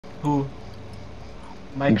Who?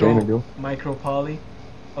 Jaina, Micro Polly?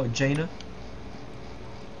 Oh, Jaina?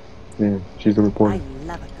 Yeah, she's the reporter. I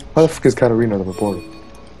love it. How the fuck is Katarina the reporter?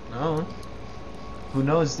 Oh. Who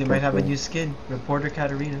knows? They might have a new skin. Reporter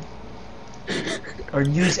Katarina. Or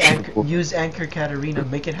news anchor Katarina.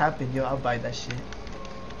 Make it happen, yo. I'll buy that shit.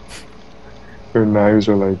 Her knives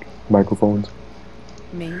are like microphones.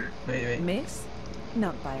 Me? Wait. Miss?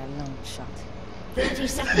 Not by a long shot. 30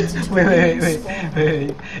 seconds until wait.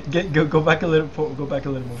 Go back a little. Go back a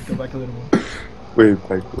little more. Go back a little more. Wait,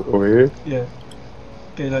 like over here? Yeah.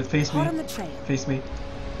 Okay, now face me. Hot on the trail. Face me.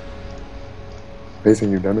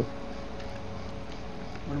 Facing you, damn it.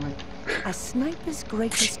 What am A sniper's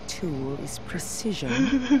greatest tool is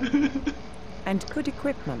precision and good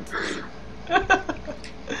equipment.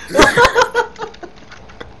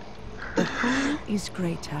 The whole is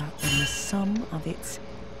greater than the sum of its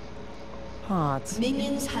parts.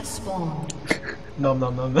 Minions have spawned. Nom.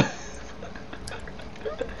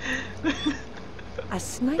 A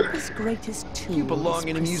sniper's greatest tool You belong is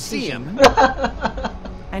in a museum.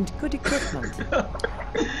 and good equipment.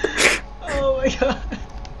 Oh my god.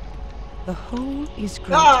 The whole is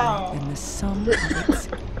greater than the sum of its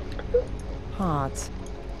parts.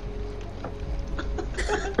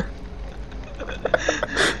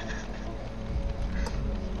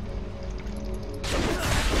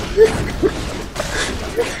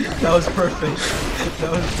 That was perfect.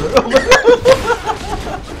 That was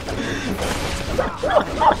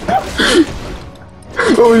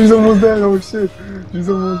Oh, she's almost dead. Oh shit. She's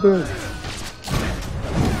almost dead.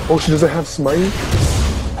 Oh, she doesn't have smite?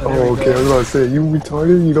 Oh, okay. I was about to say, you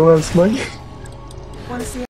retarded? You don't have smite?